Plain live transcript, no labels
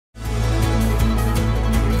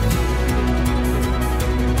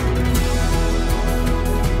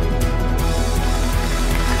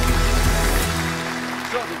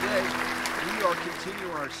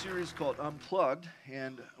Unplugged,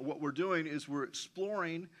 and what we're doing is we're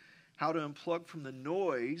exploring how to unplug from the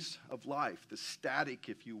noise of life, the static,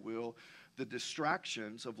 if you will, the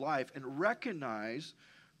distractions of life, and recognize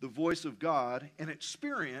the voice of God and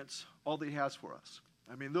experience all that He has for us.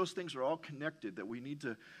 I mean, those things are all connected, that we need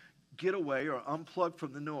to get away or unplug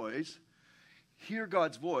from the noise, hear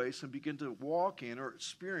God's voice, and begin to walk in or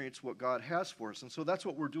experience what God has for us. And so that's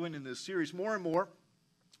what we're doing in this series. More and more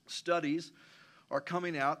studies are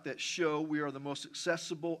coming out that show we are the most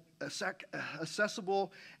accessible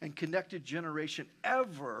and connected generation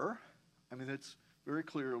ever. I mean, it's very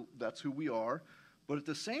clear that's who we are. But at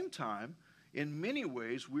the same time, in many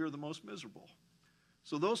ways, we are the most miserable.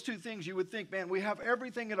 So those two things, you would think, man, we have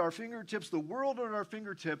everything at our fingertips, the world at our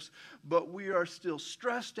fingertips, but we are still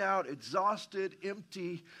stressed out, exhausted,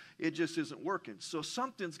 empty. It just isn't working. So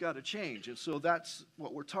something's got to change. And so that's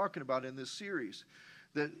what we're talking about in this series.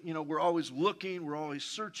 That, you know, we're always looking, we're always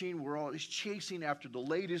searching, we're always chasing after the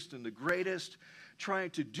latest and the greatest, trying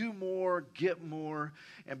to do more, get more.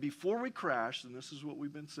 And before we crash, and this is what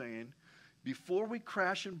we've been saying, before we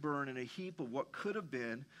crash and burn in a heap of what could have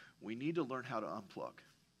been, we need to learn how to unplug.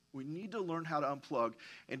 We need to learn how to unplug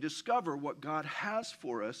and discover what God has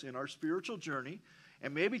for us in our spiritual journey.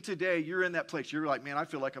 And maybe today you're in that place. You're like, man, I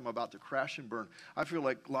feel like I'm about to crash and burn. I feel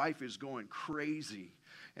like life is going crazy.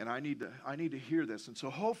 And I need to hear this. And so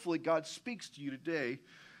hopefully God speaks to you today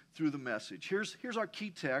through the message. Here's our key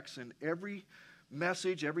text. In every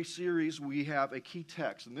message, every series, we have a key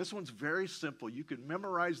text. And this one's very simple. You can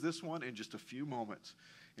memorize this one in just a few moments.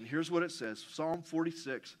 And here's what it says. Psalm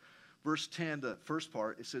 46, verse 10, the first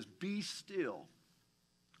part, it says, be still,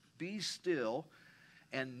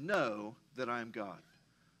 and know that I am God.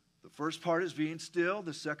 The first part is being still.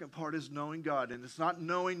 The second part is knowing God. And it's not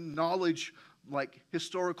knowing knowledge like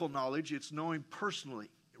historical knowledge. It's knowing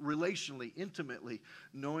personally, relationally, intimately,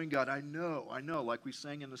 knowing God. I know, like we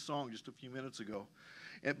sang in the song just a few minutes ago.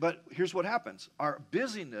 But here's what happens. Our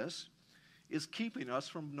busyness is keeping us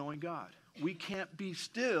from knowing God. We can't be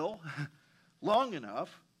still long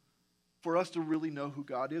enough for us to really know who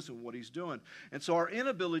God is and what He's doing. And so our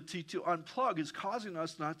inability to unplug is causing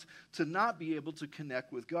us not be able to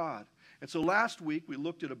connect with God. And so last week we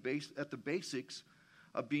looked at the basics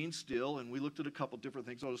of being still, and we looked at a couple different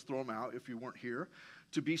things. I'll just throw them out if you weren't here.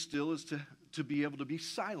 To be still is to be able to be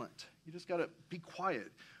silent. You just got to be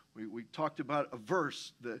quiet. We talked about a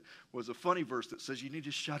verse that was a funny verse that says you need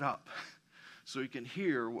to shut up so you can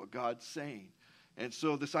hear what God's saying. And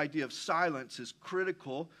so this idea of silence is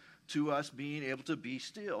critical to us being able to be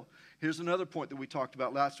still. Here's another point that we talked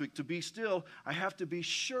about last week. To be still, I have to be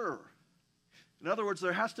sure. In other words,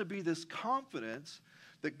 there has to be this confidence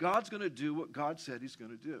that God's going to do what God said He's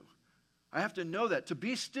going to do. I have to know that. To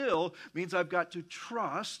be still means I've got to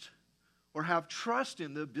trust or have trust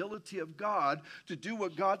in the ability of God to do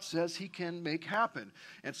what God says He can make happen.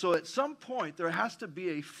 And so at some point, there has to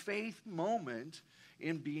be a faith moment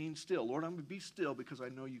in being still. Lord, I'm going to be still because I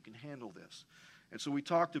know You can handle this. And so we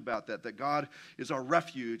talked about that God is our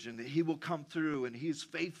refuge and that He will come through and He is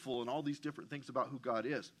faithful and all these different things about who God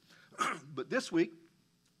is. But this week,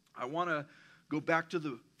 I want to go back to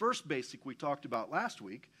the first basic we talked about last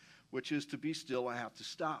week, which is to be still, I have to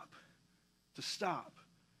stop. To stop.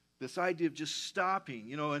 This idea of just stopping,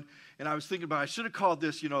 you know, and I was thinking about, I should have called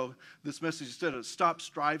this, you know, this message instead of stop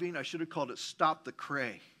striving, I should have called it stop the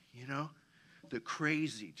cray, you know, the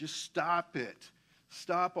crazy. Just stop it.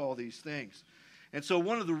 Stop all these things. And so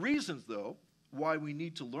one of the reasons, though, why we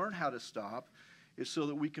need to learn how to stop is so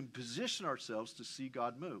that we can position ourselves to see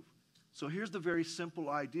God move. So here's the very simple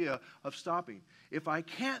idea of stopping. If I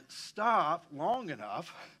can't stop long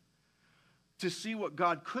enough to see what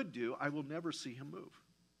God could do, I will never see Him move.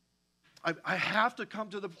 I have to come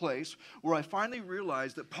to the place where I finally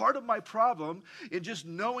realize that part of my problem in just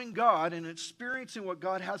knowing God and experiencing what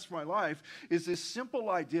God has for my life is this simple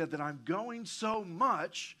idea that I'm going so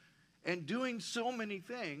much and doing so many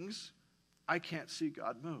things, I can't see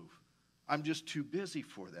God move. I'm just too busy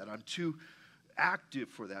for that. I'm too active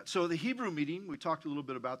for that. So the Hebrew meaning, we talked a little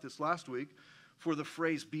bit about this last week, for the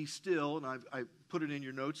phrase be still, and I put it in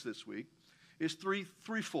your notes this week, is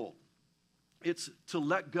threefold. It's to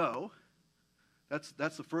let go.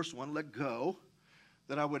 That's the first one, let go.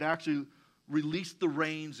 That I would actually release the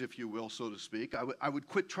reins, if you will, so to speak. I would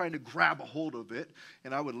quit trying to grab a hold of it,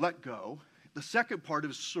 and I would let go. The second part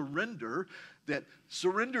is surrender. That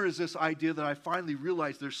surrender is this idea that I finally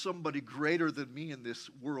realize there's somebody greater than me in this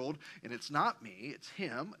world, and it's not me, it's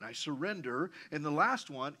Him, and I surrender. And the last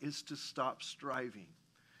one is to stop striving.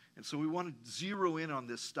 And so we want to zero in on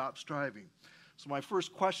this stop striving. So my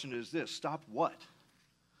first question is this, stop what?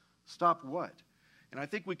 Stop what? And I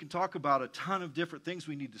think we can talk about a ton of different things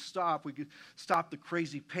we need to stop. We could stop the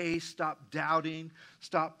crazy pace, stop doubting,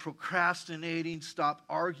 stop procrastinating, stop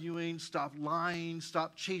arguing, stop lying,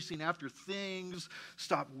 stop chasing after things,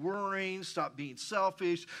 stop worrying, stop being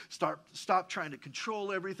selfish, stop trying to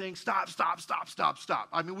control everything. Stop.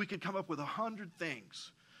 I mean, we could come up with 100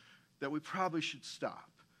 things that we probably should stop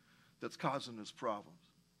that's causing us problems.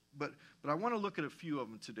 But I want to look at a few of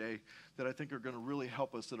them today that I think are going to really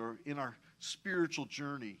help us, that are in our spiritual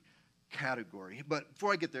journey category. But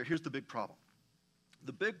before I get there, here's the big problem.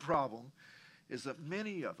 The big problem is that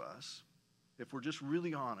many of us, if we're just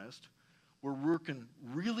really honest, we're working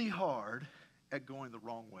really hard at going the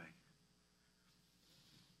wrong way.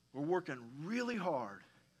 We're working really hard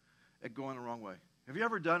at going the wrong way. Have you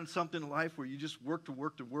ever done something in life where you just worked,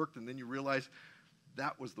 and then you realize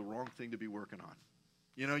that was the wrong thing to be working on?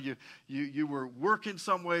 You know, you were working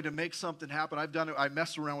some way to make something happen. I've done it. I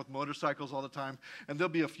mess around with motorcycles all the time, and there'll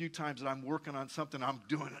be a few times that I'm working on something, I'm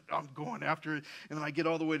doing it, I'm going after it, and then I get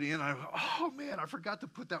all the way to the end, and I go, oh man, I forgot to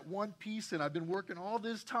put that one piece in. I've been working all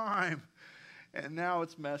this time, and now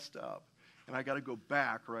it's messed up, and I got to go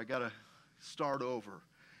back, or I got to start over.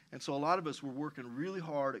 And so a lot of us, we're working really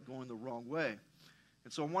hard at going the wrong way.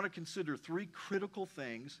 And so I want to consider 3 critical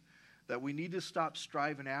things that we need to stop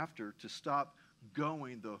striving after to stop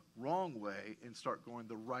going the wrong way and start going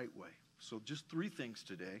the right way. So just 3 things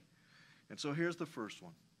today. And so here's the first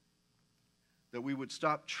one. That we would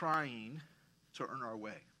stop trying to earn our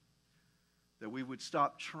way. That we would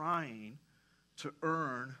stop trying to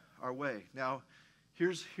earn our way. Now,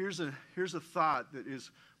 here's a thought that is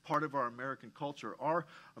part of our American culture. Our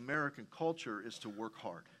American culture is to work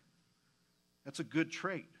hard. That's a good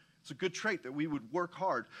trait. It's a good trait that we would work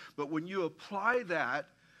hard. But when you apply that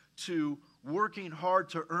to working hard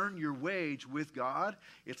to earn your wage with God,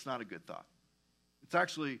 it's not a good thought. It's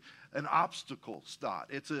actually an obstacle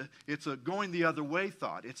thought. It's a going the other way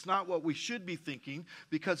thought. It's not what we should be thinking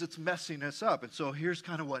because it's messing us up. And so here's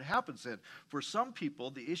kind of what happens then. For some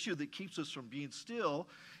people, the issue that keeps us from being still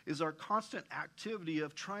is our constant activity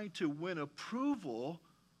of trying to win approval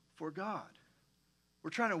for God. We're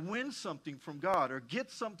trying to win something from God or get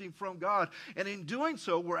something from God. And in doing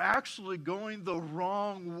so, we're actually going the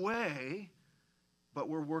wrong way, but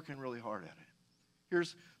we're working really hard at it.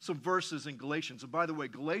 Here's some verses in Galatians. And by the way,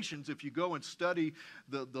 Galatians, if you go and study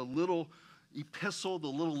the little epistle, the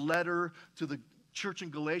little letter to the church in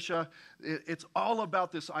Galatia, it's all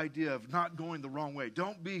about this idea of not going the wrong way.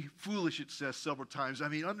 Don't be foolish, it says several times. I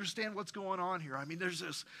mean, understand what's going on here. I mean, there's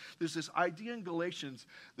this idea in Galatians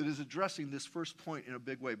that is addressing this first point in a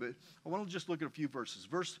big way. But I want to just look at a few verses.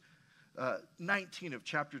 Verse 19 of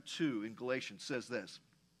chapter 2 in Galatians says this.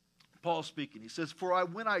 Paul speaking, he says,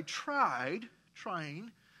 when I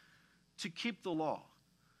trying to keep the law.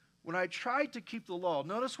 When I tried to keep the law,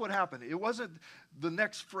 notice what happened. It wasn't the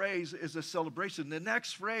next phrase is a celebration. The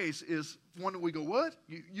next phrase is one that we go, what?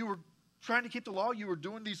 You were trying to keep the law? You were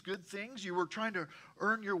doing these good things? You were trying to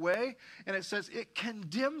earn your way? And it says, it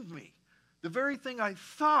condemned me. The very thing I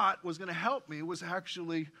thought was going to help me was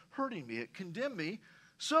actually hurting me. It condemned me.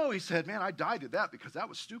 So he said, man, I died to that because that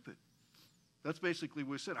was stupid. That's basically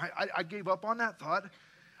what he said. I gave up on that thought.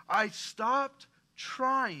 I stopped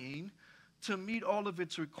trying to meet all of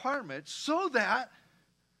its requirements so that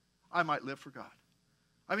I might live for God.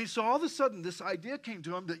 I mean, so all of a sudden this idea came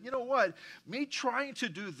to him that, you know what, me trying to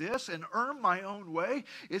do this and earn my own way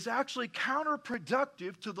is actually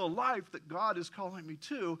counterproductive to the life that God is calling me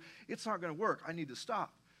to. It's not going to work. I need to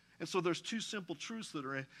stop. And so there's 2 simple truths that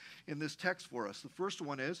are in this text for us. The first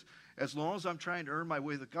one is, as long as I'm trying to earn my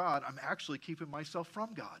way to God, I'm actually keeping myself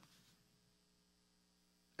from God.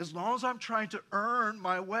 As long as I'm trying to earn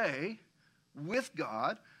my way with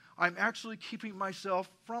God, I'm actually keeping myself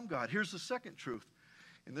from God. Here's the second truth,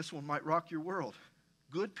 and this one might rock your world.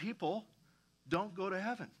 Good people don't go to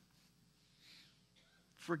heaven.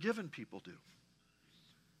 Forgiven people do.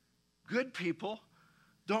 Good people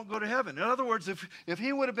don't go to heaven. In other words, if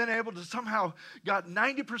he would have been able to somehow got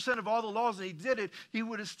 90% of all the laws and he did it, he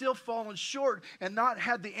would have still fallen short and not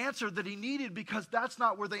had the answer that he needed, because that's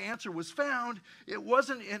not where the answer was found. It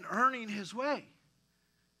wasn't in earning his way.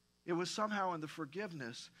 It was somehow in the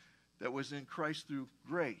forgiveness that was in Christ through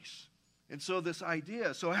grace. And so this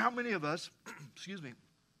idea, so how many of us,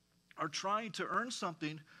 are trying to earn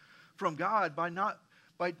something from God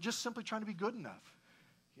by just simply trying to be good enough?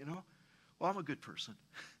 You know, well, I'm a good person.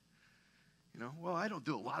 You know, well, I don't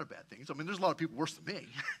do a lot of bad things. I mean, there's a lot of people worse than me.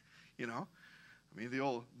 You know, I mean, the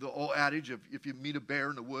old adage of if you meet a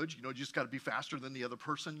bear in the woods, you know, you just got to be faster than the other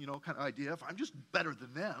person, you know, kind of idea. If I'm just better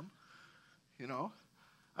than them, you know.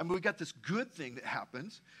 I mean, we got this good thing that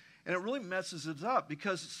happens, And it really messes it up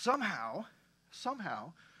because somehow,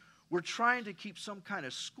 we're trying to keep some kind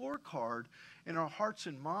of scorecard in our hearts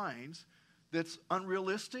and minds that's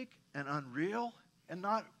unrealistic and unreal and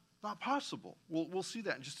not possible. We'll see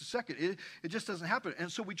that in just a second. It just doesn't happen.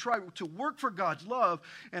 And so we try to work for God's love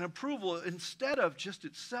and approval instead of just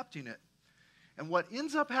accepting it. And what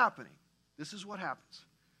ends up happening, this is what happens,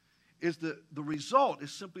 is the result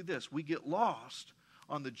is simply this. We get lost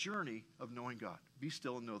on the journey of knowing God. Be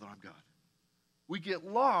still and know that I'm God. We get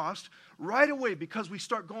lost right away because we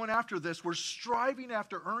start going after this. We're striving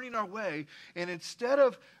after earning our way. And instead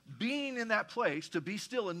of being in that place to be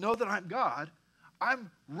still and know that I'm God,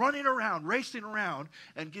 I'm running around, racing around,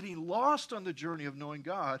 and getting lost on the journey of knowing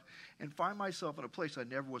God and find myself in a place I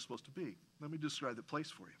never was supposed to be. Let me describe the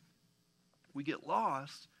place for you. We get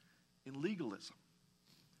lost in legalism.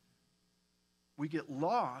 We get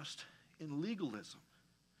lost in legalism.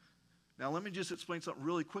 Now, let me just explain something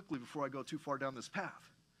really quickly before I go too far down this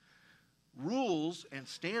path. Rules and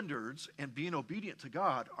standards and being obedient to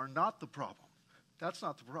God are not the problem. That's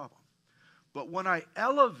not the problem. But when I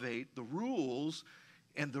elevate the rules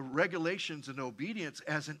and the regulations and obedience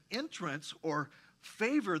as an entrance or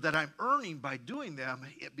favor that I'm earning by doing them,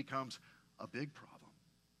 it becomes a big problem.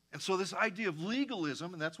 And so this idea of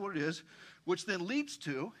legalism, and that's what it is, which then leads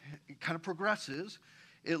to, it kind of progresses,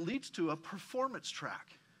 it leads to a performance trap.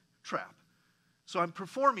 So I'm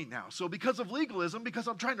performing now. So because of legalism, because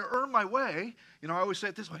I'm trying to earn my way, I always say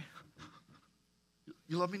it this way.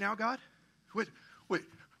 You love me now, God? Wait.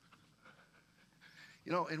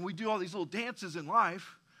 And we do all these little dances in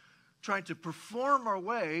life, trying to perform our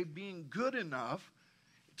way, being good enough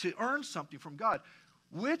to earn something from God,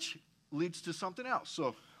 which leads to something else.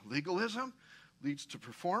 So legalism leads to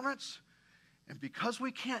performance, and because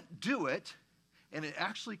we can't do it, and it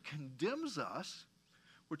actually condemns us,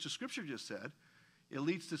 which the scripture just said, it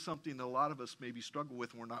leads to something that a lot of us maybe struggle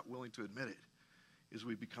with and we're not willing to admit it, is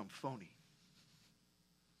we become phony.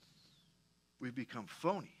 We become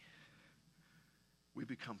phony. We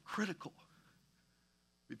become critical.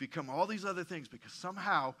 We become all these other things because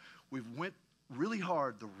somehow we've went really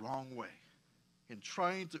hard the wrong way in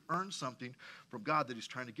trying to earn something from God that he's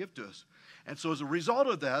trying to give to us. And so as a result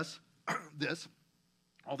of this,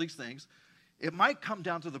 all these things, it might come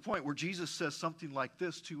down to the point where Jesus says something like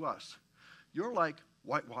this to us. You're like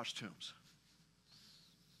whitewashed tombs.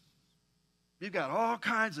 You've got all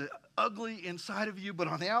kinds of ugly inside of you, but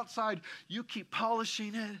on the outside, you keep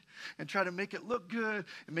polishing it and try to make it look good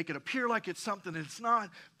and make it appear like it's something it's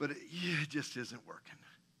not, but it just isn't working.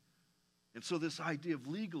 And so this idea of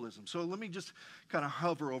legalism. So let me just kind of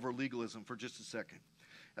hover over legalism for just a second.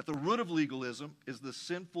 At the root of legalism is the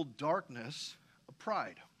sinful darkness of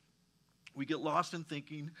pride. We get lost in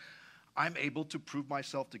thinking, I'm able to prove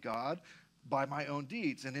myself to God by my own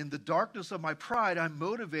deeds. And in the darkness of my pride, I'm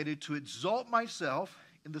motivated to exalt myself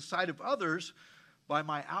in the sight of others by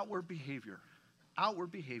my outward behavior,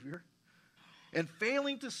 and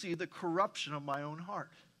failing to see the corruption of my own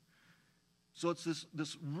heart. So it's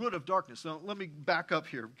this root of darkness. Now, let me back up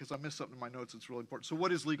here because I missed something in my notes that's really important. So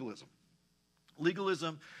what is legalism?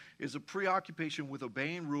 Legalism is a preoccupation with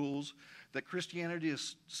obeying rules, that Christianity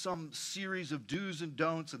is some series of do's and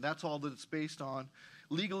don'ts, and that's all that it's based on.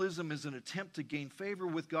 Legalism is an attempt to gain favor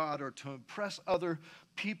with God or to impress other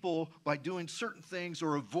people by doing certain things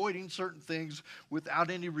or avoiding certain things without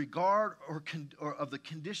any regard or of the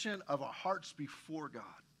condition of our hearts before God.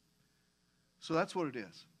 So that's what it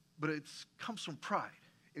is. But it comes from pride.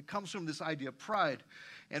 It comes from this idea of pride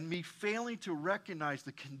and me failing to recognize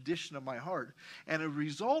the condition of my heart. And a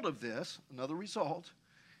result of this, another result,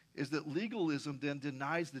 is that legalism then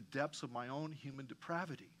denies the depths of my own human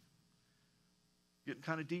depravity. Getting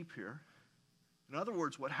kind of deep here. In other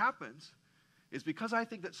words, what happens is because I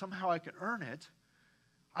think that somehow I can earn it,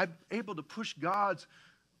 I'm able to push God's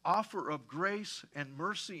offer of grace and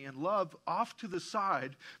mercy and love off to the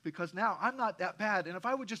side because now I'm not that bad. And if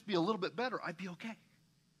I would just be a little bit better, I'd be okay.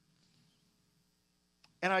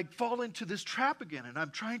 And I fall into this trap again, and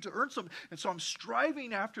I'm trying to earn something. And so I'm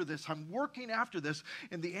striving after this. I'm working after this.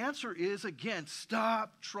 And the answer is, again,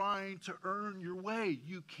 stop trying to earn your way.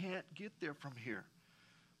 You can't get there from here.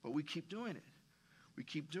 But we keep doing it. We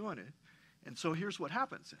keep doing it. And so here's what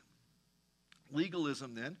happens then.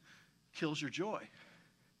 Legalism then kills your joy.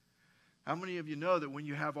 How many of you know that when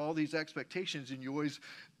you have all these expectations and you always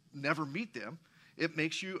never meet them, it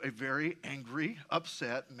makes you a very angry,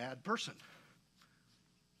 upset, mad person?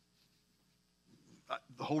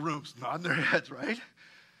 The whole room's nodding their heads, right?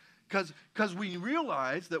 Because we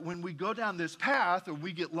realize that when we go down this path or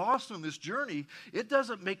we get lost on this journey, it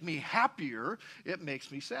doesn't make me happier, it makes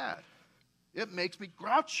me sad. It makes me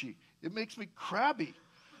grouchy. It makes me crabby.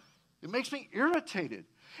 It makes me irritated.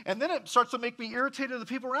 And then it starts to make me irritated to the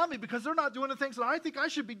people around me because they're not doing the things that I think I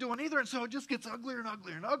should be doing either. And so it just gets uglier and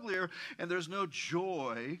uglier and uglier, and there's no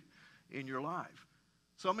joy in your life.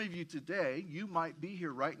 Some of you today, you might be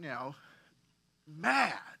here right now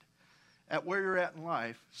mad at where you're at in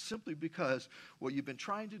life simply because what you've been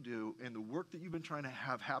trying to do and the work that you've been trying to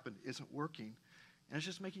have happen isn't working, and it's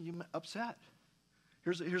just making you upset.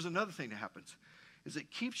 Here's another thing that happens, is it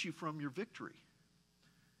keeps you from your victory.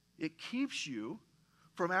 It keeps you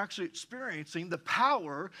from actually experiencing the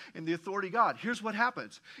power and the authority of God. Here's what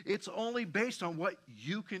happens. It's only based on what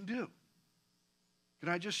you can do. Can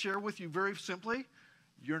I just share with you very simply?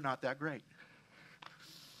 You're not that great.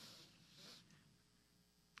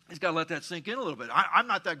 He's got to let that sink in a little bit. I'm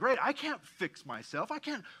not that great. I can't fix myself. I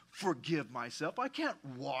can't forgive myself. I can't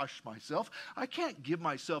wash myself. I can't give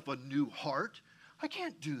myself a new heart. I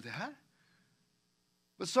can't do that.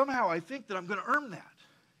 But somehow I think that I'm going to earn that.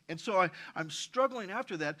 And so I'm struggling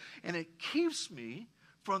after that, and it keeps me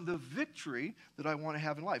from the victory that I want to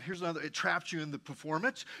have in life. Here's another. It traps you in the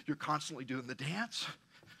performance. You're constantly doing the dance.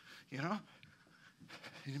 You know?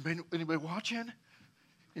 Anybody watching?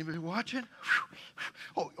 Anybody watching?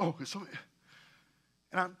 Oh, somebody.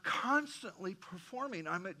 And I'm constantly performing.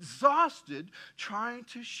 I'm exhausted trying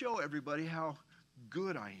to show everybody how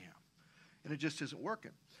good I am. And it just isn't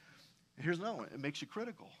working. And here's another one. It makes you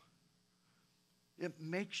critical. It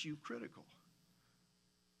makes you critical.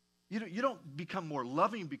 You don't become more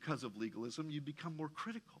loving because of legalism. You become more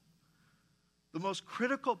critical. The most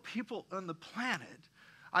critical people on the planet,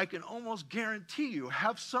 I can almost guarantee you,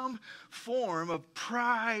 have some form of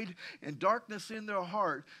pride and darkness in their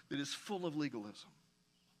heart that is full of legalism,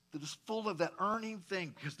 that is full of that earning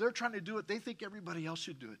thing, because they're trying to do it. They think everybody else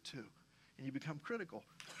should do it too. And you become critical.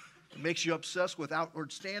 It makes you obsessed with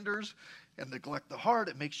outward standards and neglect the heart.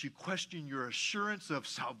 It makes you question your assurance of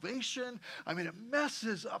salvation. I mean, it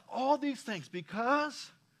messes up all these things because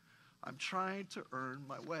I'm trying to earn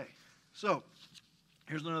my way. So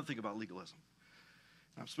here's another thing about legalism.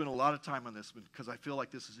 I've spent a lot of time on this because I feel like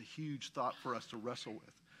this is a huge thought for us to wrestle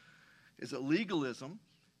with, is that legalism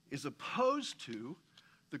is opposed to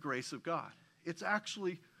the grace of God. It's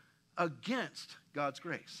actually against God's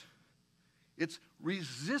grace. It's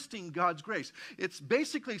resisting God's grace. It's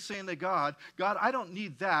basically saying to God, I don't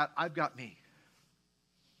need that, I've got me.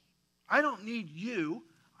 I don't need you,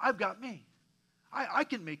 I've got me. I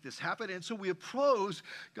can make this happen. And so we oppose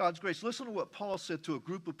God's grace. Listen to what Paul said to a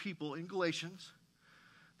group of people in Galatians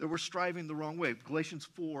that were striving the wrong way. Galatians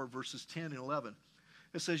 4, verses 10 and 11.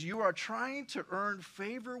 It says, you are trying to earn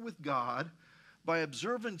favor with God by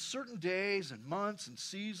observing certain days and months and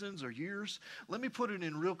seasons or years. Let me put it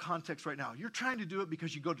in real context right now. You're trying to do it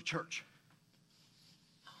because you go to church.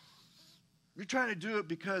 You're trying to do it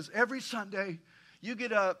because every Sunday you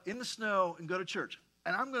get up in the snow and go to church.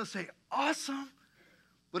 And I'm going to say, awesome.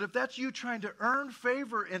 But if that's you trying to earn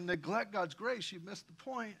favor and neglect God's grace, you've missed the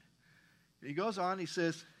point. And he goes on, he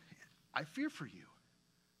says, I fear for you.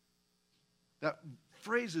 That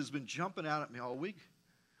phrase has been jumping out at me all week.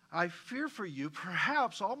 I fear for you.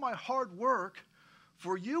 Perhaps all my hard work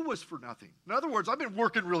for you was for nothing. In other words, I've been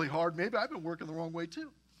working really hard. Maybe I've been working the wrong way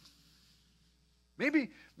too. Maybe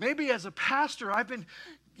as a pastor, I've been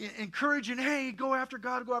encouraging, hey, go after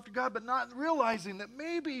God, but not realizing that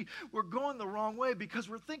maybe we're going the wrong way because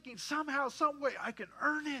we're thinking somehow, some way, I can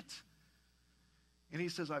earn it. And he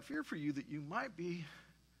says, I fear for you that you might be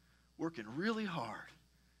working really hard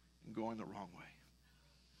and going the wrong way.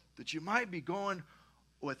 That you might be going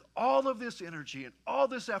with all of this energy and all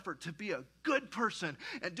this effort to be a good person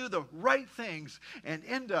and do the right things and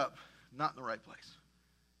end up not in the right place.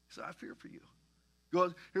 So I fear for you.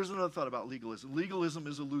 Here's another thought about legalism. Legalism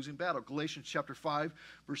is a losing battle. Galatians chapter 5,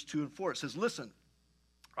 verse 2 and 4. It says, listen,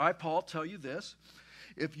 I, Paul, tell you this.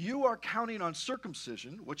 If you are counting on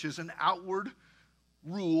circumcision, which is an outward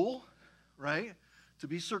rule, right, to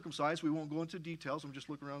be circumcised. We won't go into details. I'm just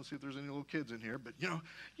looking around to see if there's any little kids in here, but you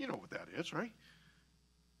know what that is, right?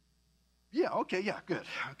 Yeah, okay, yeah, good,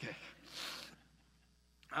 okay.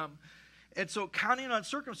 And so counting on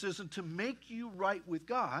circumcision to make you right with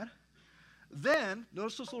God, then,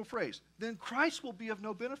 notice this little phrase, then Christ will be of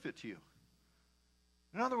no benefit to you.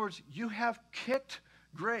 In other words, you have kicked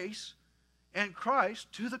grace and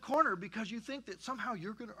Christ to the corner because you think that somehow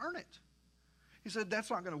you're going to earn it. He said, that's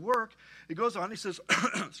not going to work. He goes on, he says,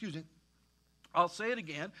 excuse me, I'll say it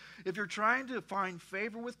again. If you're trying to find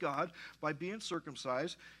favor with God by being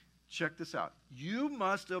circumcised, check this out. You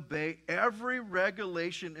must obey every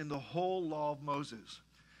regulation in the whole law of Moses.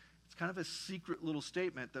 It's kind of a secret little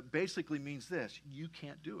statement that basically means this. You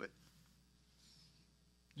can't do it.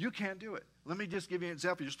 You can't do it. Let me just give you an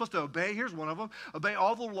example. You're supposed to obey. Here's one of them. Obey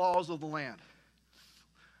all the laws of the land.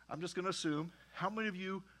 I'm just going to assume, how many of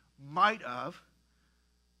you might have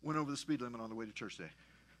went over the speed limit on the way to church today?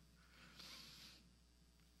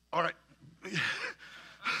 All right.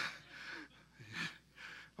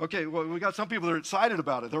 Okay, well, we got some people that are excited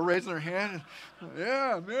about it. They're raising their hand.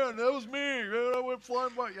 Yeah, man, that was me. Man, I went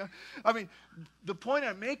flying by. Yeah. I mean, the point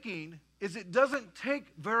I'm making is it doesn't take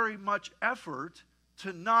very much effort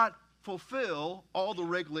to not fulfill all the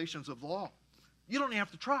regulations of the law. You don't even have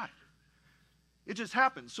to try. It just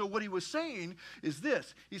happens. So what he was saying is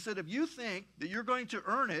this. He said, if you think that you're going to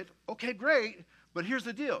earn it, okay, great, but here's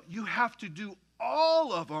the deal. You have to do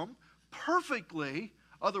all of them perfectly,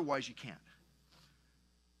 otherwise you can't.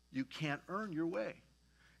 You can't earn your way.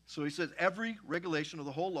 So he says, every regulation of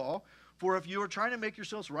the whole law, for if you are trying to make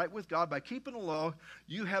yourselves right with God by keeping the law,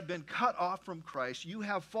 you have been cut off from Christ. You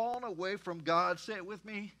have fallen away from God. Say it with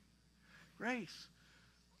me. Grace.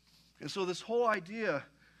 And so this whole idea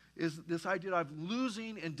is this idea of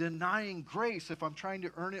losing and denying grace if I'm trying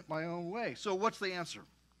to earn it my own way. So what's the answer?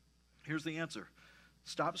 Here's the answer.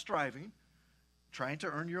 Stop striving, trying to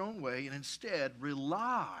earn your own way, and instead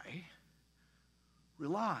rely,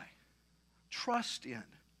 trust in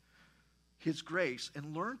His grace,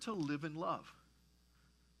 and learn to live in love.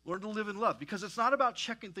 Learn to live in love, because it's not about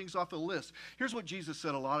checking things off a list. Here's what Jesus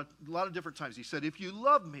said a lot of different times. He said, if you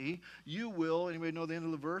love me, you will, anybody know the end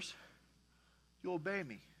of the verse? You'll obey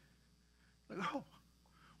me. Like, oh,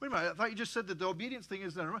 wait a minute, I thought you just said that the obedience thing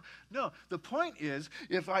is done. No, the point is,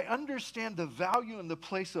 if I understand the value and the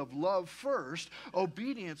place of love first,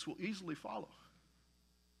 obedience will easily follow.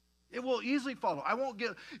 It will easily follow.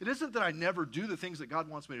 It isn't that I never do the things that God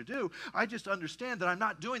wants me to do. I just understand that I'm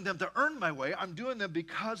not doing them to earn my way. I'm doing them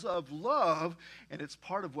because of love, and it's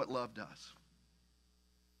part of what love does.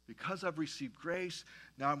 Because I've received grace,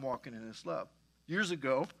 now I'm walking in His love. Years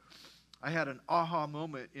ago, I had an aha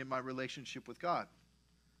moment in my relationship with God.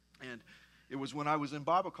 And it was when I was in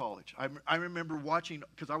Bible college. I remember watching,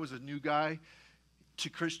 because I was a new guy to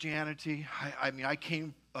Christianity. I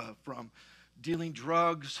came from dealing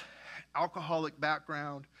drugs, alcoholic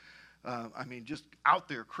background. Just out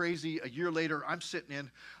there, crazy. A year later, I'm sitting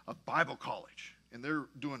in a Bible college, and they're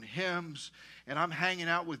doing hymns, and I'm hanging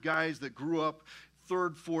out with guys that grew up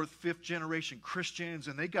third, fourth, fifth generation Christians,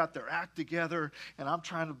 and they got their act together, and I'm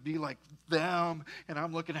trying to be like them, and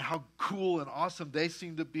I'm looking at how cool and awesome they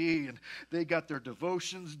seem to be, and they got their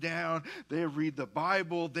devotions down, they read the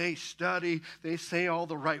Bible, they study, they say all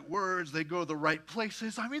the right words, they go to the right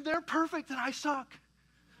places. They're perfect, and I suck,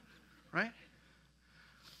 right?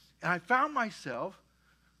 And I found myself,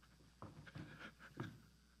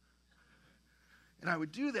 and I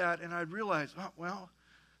would do that, and I'd realize,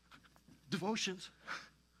 devotions.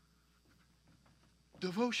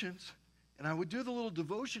 And I would do the little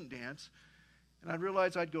devotion dance, and I'd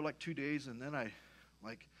realize I'd go like 2 days, and then I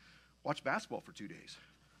watch basketball for 2 days.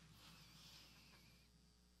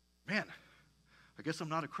 Man, I guess I'm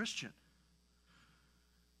not a Christian.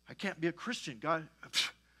 I can't be a Christian. God,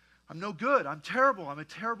 I'm no good. I'm terrible. I'm a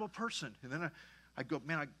terrible person. And then I'd go,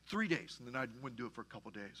 3 days, and then I wouldn't do it for a couple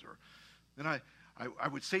days. Or then I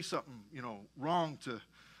would say something, wrong to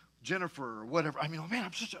Jennifer or whatever. And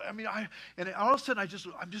all of a sudden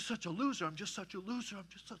I'm just such a loser. I'm just such a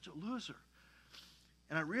loser.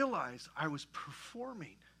 And I realized I was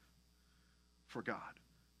performing for God,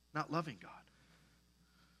 not loving God.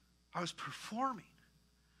 I was performing.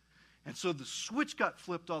 And so the switch got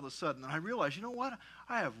flipped all of a sudden, and I realized, you know what?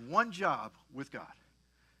 I have one job with God.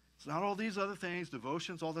 It's not all these other things,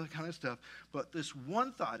 devotions, all that kind of stuff, but this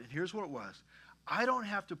one thought, and here's what it was. I don't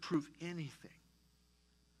have to prove anything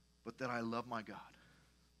but that I love my God.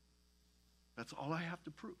 That's all I have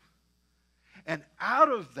to prove. And out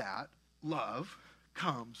of that love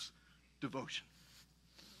comes devotion.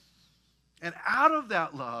 And out of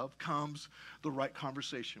that love comes the right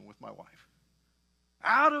conversation with my wife.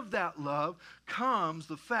 Out of that love comes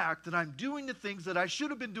the fact that I'm doing the things that I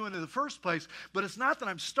should have been doing in the first place, but it's not that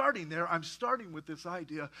I'm starting there. I'm starting with this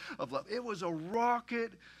idea of love. It was a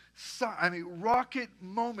rocket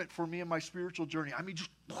moment for me in my spiritual journey. And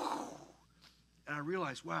I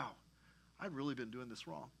realized, wow, I've really been doing this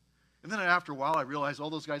wrong. And then after a while, I realized all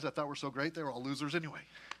those guys I thought were so great, they were all losers anyway.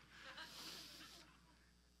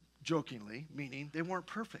 Jokingly, meaning they weren't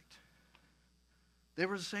perfect. They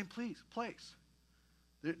were the same place.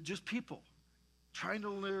 They're just people trying to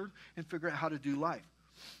learn and figure out how to do life.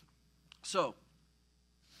 So,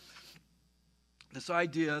 This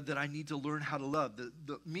idea that I need to learn how to love.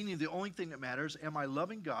 Meaning the only thing that matters, am I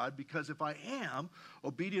loving God? Because if I am,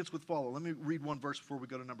 obedience would follow. Let me read one verse before we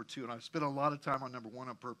go to number 2. And I've spent a lot of time on number 1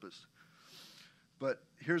 on purpose. But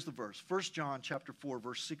here's the verse. 1 John chapter 4,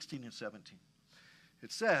 verse 16 and 17.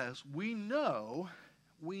 It says, we know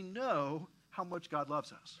how much God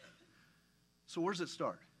loves us. So where does it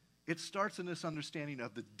start? It starts in this understanding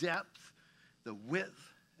of the depth, the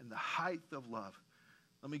width, and the height of love.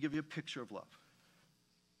 Let me give you a picture of love.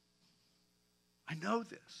 I know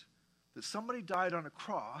this, that somebody died on a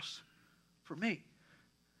cross for me.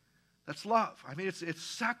 That's love. I mean, it's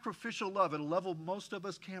sacrificial love at a level most of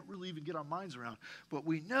us can't really even get our minds around. But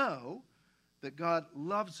we know that God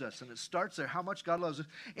loves us, and it starts there, how much God loves us.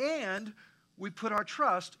 And we put our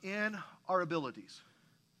trust in our abilities.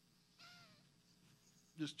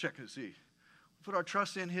 Just checking to see. We put our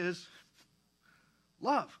trust in His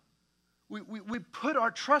love. We put our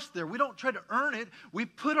trust there. We don't try to earn it. We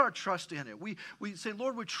put our trust in it. We say,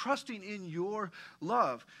 Lord, we're trusting in your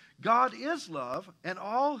love. God is love, and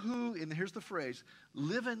all who, and here's the phrase,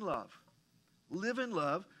 live in love, live in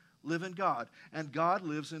God, and God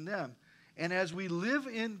lives in them. And as we live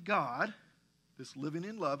in God, this living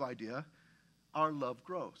in love idea, our love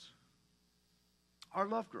grows. Our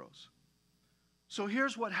love grows. So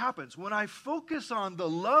here's what happens. When I focus on the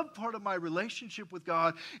love part of my relationship with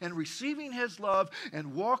God and receiving His love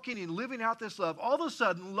and walking and living out this love, all of a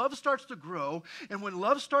sudden love starts to grow. And when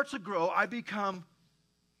love starts to grow, I become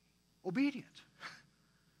obedient.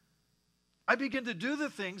 I begin to do the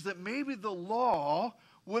things that maybe the law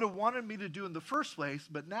would have wanted me to do in the first place,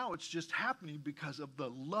 but now it's just happening because of the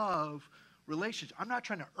love relationship. I'm not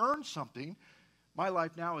trying to earn something. My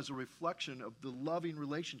life now is a reflection of the loving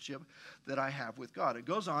relationship that I have with God. It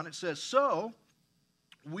goes on, it says, so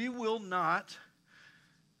we will not,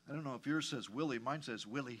 I don't know if yours says Willie, mine says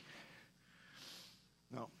Willie.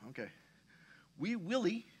 No, okay. We will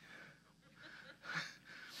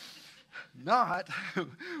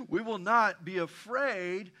not be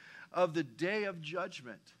afraid of the day of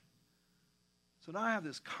judgment. So now I have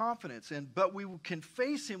this confidence, but we can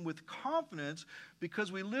face Him with confidence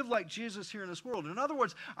because we live like Jesus here in this world. In other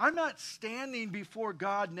words, I'm not standing before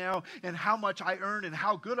God now and how much I earned and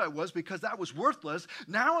how good I was because that was worthless.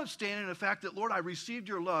 Now I'm standing in the fact that, Lord, I received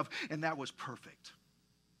your love and that was perfect.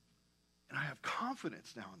 And I have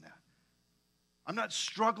confidence now in that. I'm not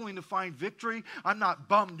struggling to find victory. I'm not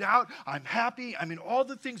bummed out. I'm happy. I mean, all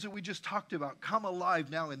the things that we just talked about come alive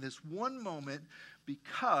now in this one moment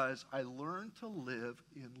because I learned to live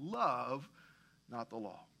in love, not the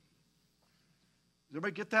law. Does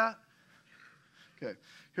everybody get that? Okay,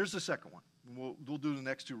 here's the second one. We'll do the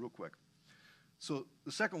next two real quick. So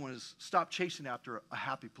the second one is stop chasing after a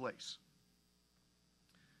happy place.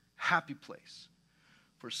 Happy place.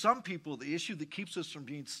 For some people, the issue that keeps us from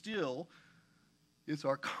being still is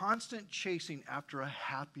our constant chasing after a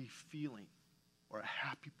happy feeling or a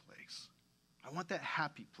happy place. I want that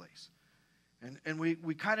happy place. And we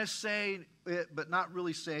kind of say it, but not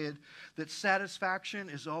really say it, that satisfaction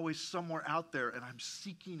is always somewhere out there, and I'm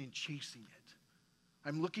seeking and chasing it.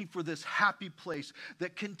 I'm looking for this happy place,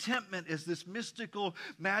 that contentment is this mystical,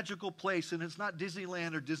 magical place, and it's not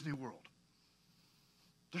Disneyland or Disney World.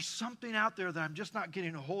 There's something out there that I'm just not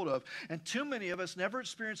getting a hold of. And too many of us never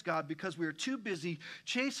experience God because we are too busy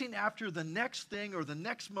chasing after the next thing or the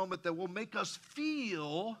next moment that will make us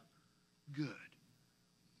feel good.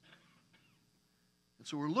 And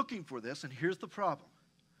so we're looking for this, and here's the problem.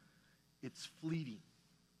 It's fleeting.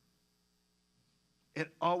 It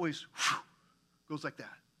always goes like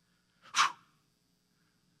that.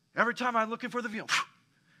 Every time I'm looking for the feeling,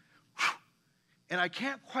 and I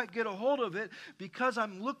can't quite get a hold of it because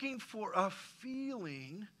I'm looking for a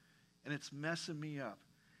feeling, and it's messing me up.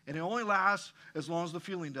 And it only lasts as long as the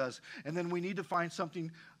feeling does. And then we need to find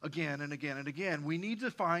something again and again and again. We need to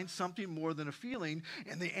find something more than a feeling.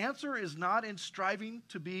 And the answer is not in striving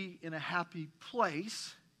to be in a happy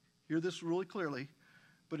place. Hear this really clearly.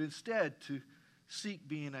 But instead to seek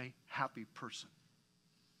being a happy person.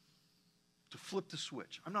 To flip the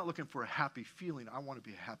switch. I'm not looking for a happy feeling. I want to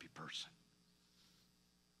be a happy person.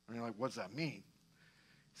 And you're like, what does that mean?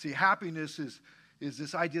 See, happiness is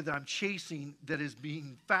this idea that I'm chasing that is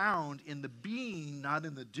being found in the being, not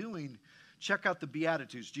in the doing. Check out the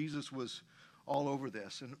Beatitudes. Jesus was all over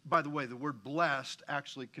this. And by the way, the word blessed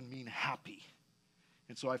actually can mean happy.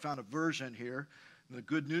 And so I found a version here, the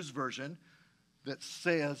Good News version, that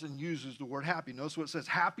says and uses the word happy. Notice what it says.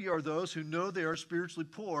 Happy are those who know they are spiritually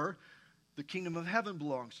poor. The kingdom of heaven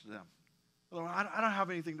belongs to them. Well, I don't have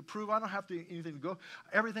anything to prove. I don't have anything to go.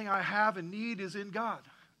 Everything I have and need is in God.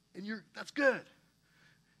 And that's good.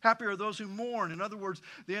 Happy are those who mourn. In other words,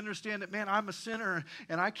 they understand that, man, I'm a sinner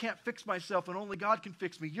and I can't fix myself and only God can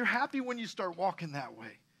fix me. You're happy when you start walking that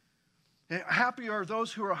way. And happy are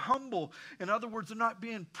those who are humble. In other words, they're not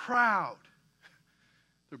being proud.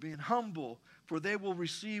 They're being humble, for they will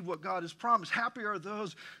receive what God has promised. Happy are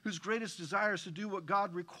those whose greatest desire is to do what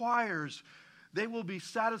God requires. They will be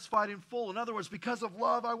satisfied in full. In other words, because of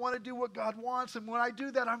love, I want to do what God wants. And when I do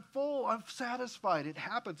that, I'm full. I'm satisfied. It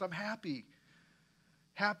happens. I'm happy.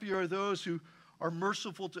 Happy are those who are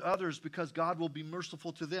merciful to others because God will be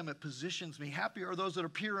merciful to them. It positions me. Happy are those that are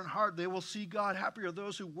pure in heart. They will see God. Happy are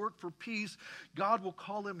those who work for peace. God will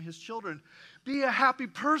call them his children. Be a happy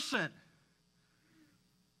person.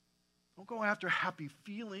 Don't go after happy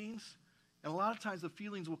feelings. And a lot of times the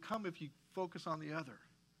feelings will come if you focus on the other.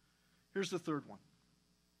 Here's the third one.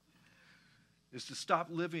 Is to stop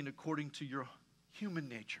living according to your human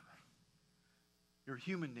nature. Your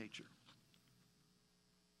human nature.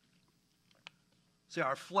 See,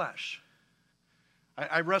 our flesh.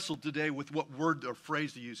 I wrestled today with what word or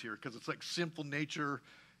phrase to use here because it's like sinful nature,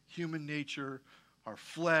 human nature, our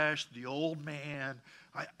flesh, the old man.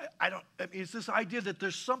 It's this idea that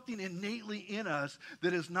there's something innately in us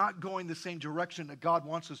that is not going the same direction that God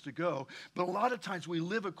wants us to go. But a lot of times we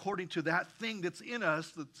live according to that thing that's in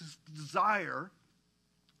us, the desire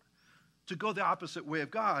to go the opposite way of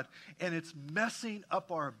God. And it's messing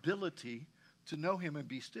up our ability to know him and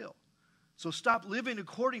be still. So stop living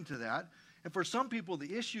according to that. And for some people,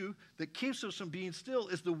 the issue that keeps us from being still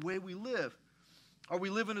is the way we live. Are we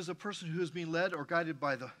living as a person who is being led or guided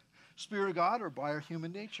by the Spirit of God or by our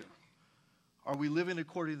human nature? Are we living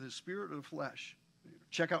according to the spirit or the flesh?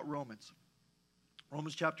 Check out Romans.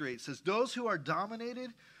 Romans chapter 8 says, those who are dominated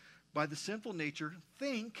by the sinful nature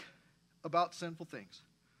think about sinful things.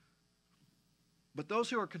 But those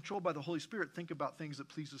who are controlled by the Holy Spirit think about things that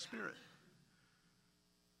please the Spirit.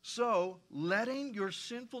 So, letting your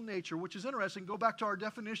sinful nature, which is interesting, go back to our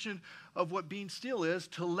definition of what being still is,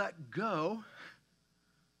 to let go.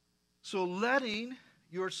 So letting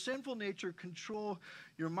your sinful nature control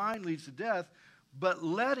your mind leads to death, but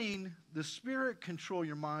letting the Spirit control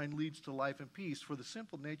your mind leads to life and peace, for the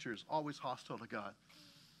sinful nature is always hostile to God.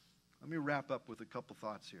 Let me wrap up with a couple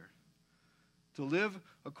thoughts here. To live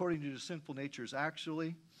according to the sinful nature is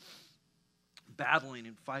actually battling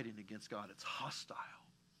and fighting against God. It's hostile.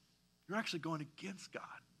 You're actually going against God.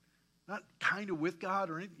 Not kind of with God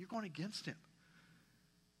or anything. You're going against him.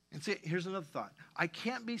 And see, here's another thought. I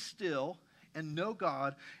can't be still and know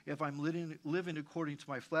God if I'm living according to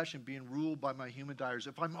my flesh and being ruled by my human desires.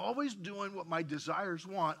 If I'm always doing what my desires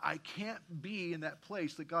want, I can't be in that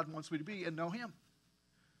place that God wants me to be and know him.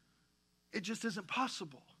 It just isn't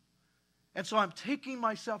possible. And so I'm taking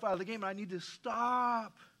myself out of the game, and I need to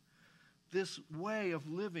stop this way of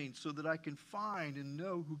living so that I can find and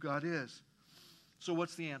know who God is. So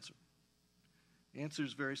what's the answer? The answer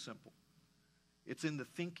is very simple. It's in the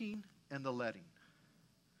thinking and the letting.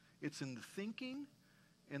 It's in the thinking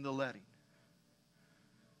and the letting.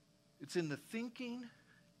 It's in the thinking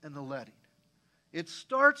and the letting. It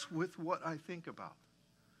starts with what I think about.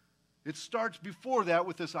 It starts before that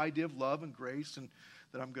with this idea of love and grace and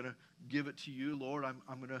that I'm going to give it to you, Lord.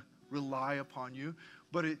 I'm going to rely upon you.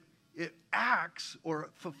 But it acts or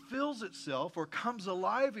fulfills itself or comes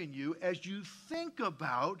alive in you as you think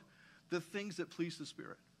about the things that please the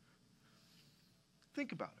Spirit.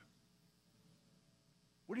 Think about it.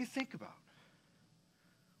 What do you think about?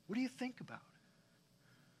 What do you think about?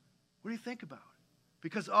 What do you think about?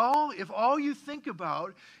 Because if all you think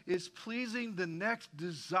about is pleasing the next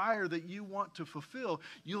desire that you want to fulfill,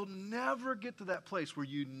 you'll never get to that place where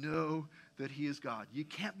you know that he is God. You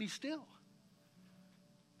can't be still.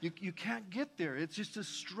 You can't get there. It's just a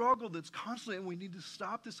struggle that's constantly, and we need to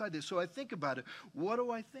stop this idea. So I think about it. What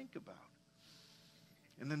do I think about?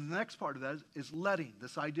 And then the next part of that is letting,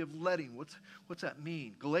 this idea of letting. What's that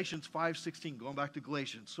mean? Galatians 5:16, going back to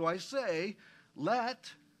Galatians. So I say,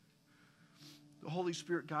 let the Holy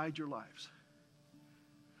Spirit guide your lives.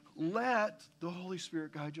 Let the Holy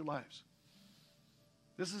Spirit guide your lives.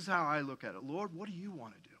 This is how I look at it. Lord, what do you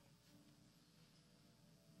want to do?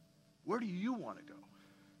 Where do you want to go?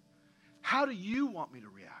 How do you want me to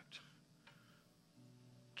react?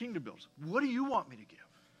 Kingdom builders, what do you want me to give?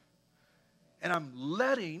 And I'm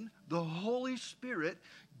letting the Holy Spirit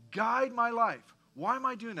guide my life. Why am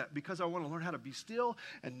I doing that? Because I want to learn how to be still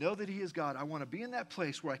and know that he is God. I want to be in that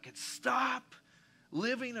place where I can stop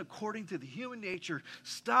living according to the human nature,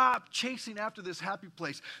 stop chasing after this happy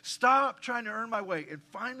place, stop trying to earn my way, and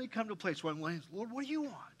finally come to a place where I'm like, Lord, what do you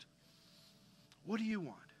want? What do you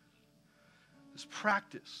want? This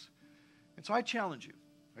practice. And so I challenge you.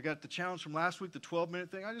 I got the challenge from last week, the 12-minute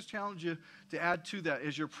thing. I just challenge you to add to that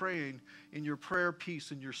as you're praying in your prayer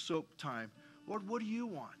piece, in your soap time. Lord, what do you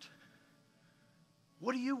want?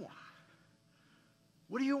 What do you want?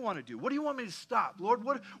 What do you want to do? What do you want me to stop? Lord,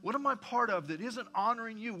 what am I part of that isn't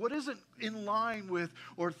honoring you? What isn't in line with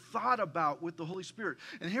or thought about with the Holy Spirit?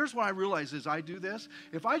 And here's what I realize as I do this.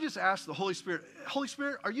 If I just ask the Holy Spirit, Holy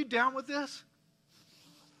Spirit, are you down with this?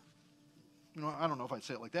 You know, I don't know if I'd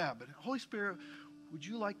say it like that, but Holy Spirit, would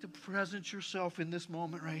you like to present yourself in this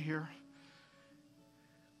moment right here?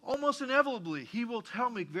 Almost inevitably, he will tell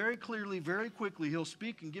me very clearly, very quickly. He'll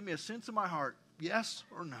speak and give me a sense in my heart, yes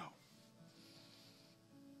or no.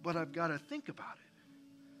 But I've got to think about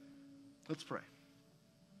it. Let's pray.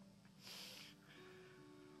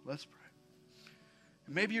 Let's pray.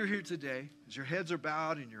 And maybe you're here today as your heads are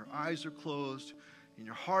bowed and your eyes are closed and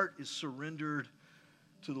your heart is surrendered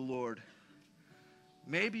to the Lord.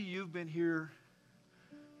 Maybe you've been here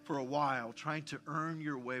for a while trying to earn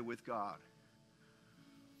your way with God.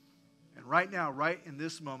 And right now, right in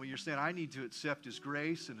this moment, you're saying, I need to accept His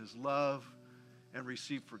grace and His love and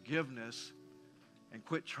receive forgiveness and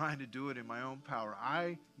quit trying to do it in my own power.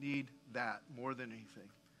 I need that more than anything.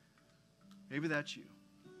 Maybe that's you.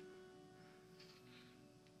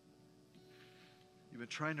 You've been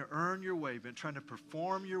trying to earn your way. You've been trying to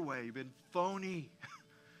perform your way. You've been phony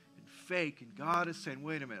and fake. And God is saying,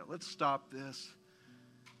 wait a minute, let's stop this.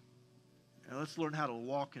 And let's learn how to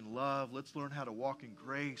walk in love. Let's learn how to walk in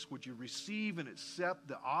grace. Would you receive and accept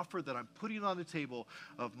the offer that I'm putting on the table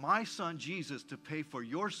of my Son Jesus to pay for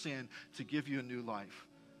your sin, to give you a new life?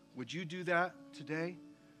 Would you do that today?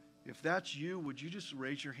 If that's you, would you just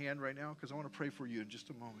raise your hand right now? Because I want to pray for you in just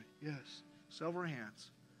a moment. Yes. Several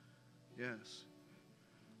hands. Yes.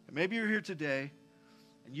 And maybe you're here today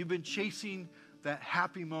and you've been chasing that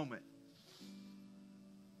happy moment.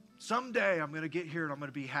 Someday I'm going to get here and I'm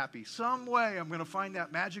going to be happy. Some way I'm going to find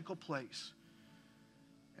that magical place.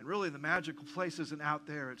 And really the magical place isn't out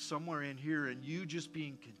there. It's somewhere in here, and you just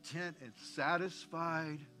being content and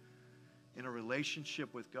satisfied in a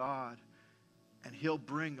relationship with God, and He'll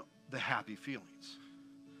bring the happy feelings.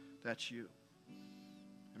 That's you.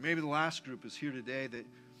 And maybe the last group is here today that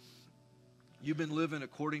you've been living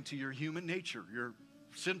according to your human nature, your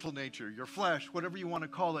sinful nature, your flesh, whatever you want to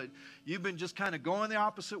call it. You've been just kind of going the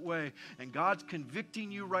opposite way, and God's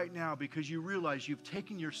convicting you right now because you realize you've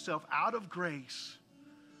taken yourself out of grace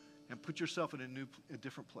and put yourself in a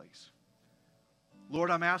different place.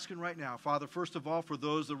 Lord, I'm asking right now, Father, first of all, for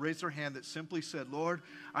those that raised their hand that simply said, Lord,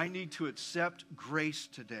 I need to accept grace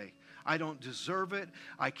today. I don't deserve it.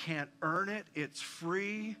 I can't earn it. It's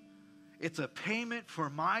free. It's a payment for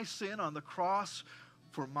my sin on the cross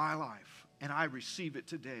for my life. And I receive it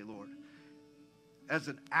today, Lord, as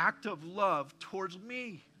an act of love towards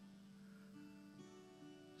me.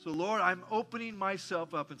 So, Lord, I'm opening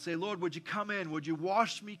myself up and say, Lord, would you come in? Would you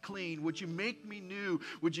wash me clean? Would you make me new?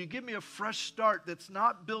 Would you give me a fresh start that's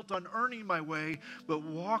not built on earning my way, but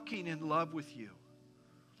walking in love with you?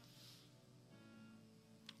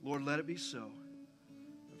 Lord, let it be so.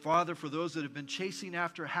 Father, for those that have been chasing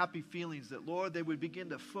after happy feelings, that, Lord, they would begin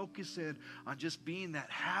to focus in on just being that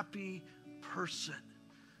happy person.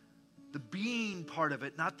 The being part of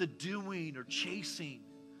it, not the doing or chasing.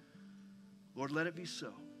 Lord, let it be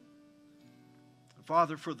so. And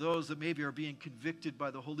Father, for those that maybe are being convicted by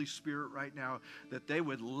the Holy Spirit right now, that they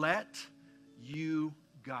would let you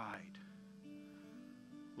guide.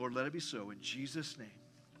 Lord, let it be so. In Jesus' name,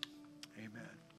 amen.